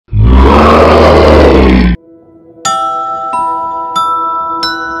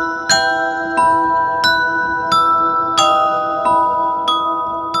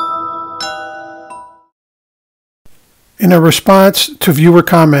In a response to viewer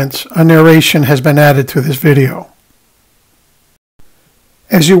comments, a narration has been added to this video.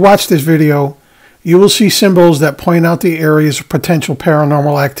 As you watch this video, you will see symbols that point out the areas of potential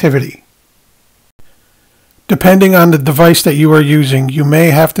paranormal activity. Depending on the device that you are using, you may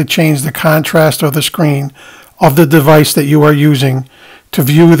have to change the contrast of the screen of the device that you are using to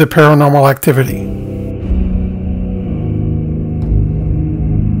view the paranormal activity.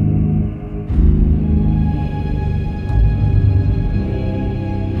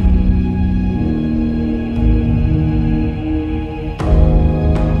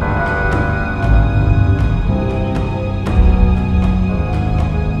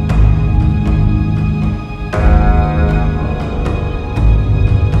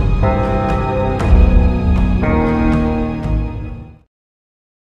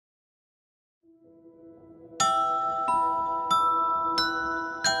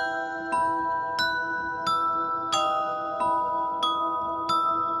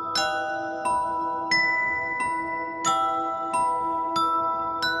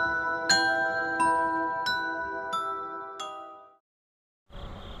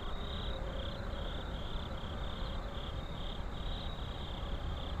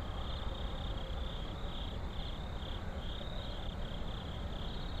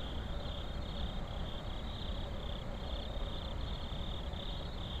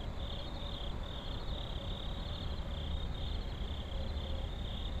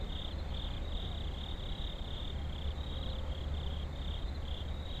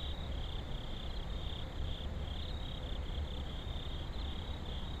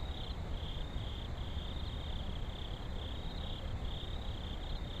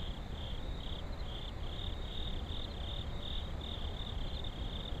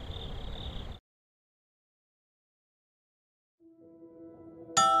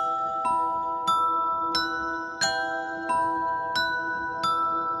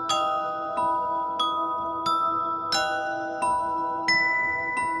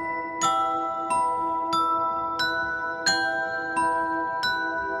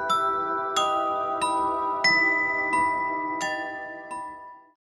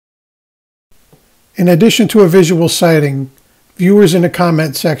 In addition to a visual sighting, viewers in the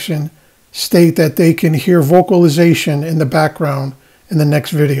comment section state that they can hear vocalization in the background in the next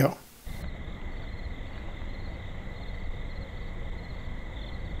video.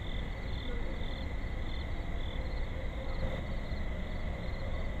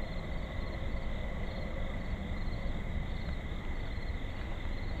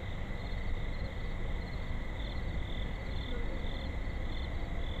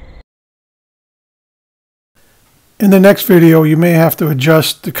 In the next video, you may have to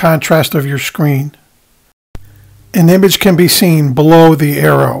adjust the contrast of your screen. An image can be seen below the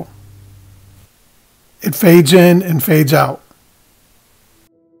arrow. It fades in and fades out.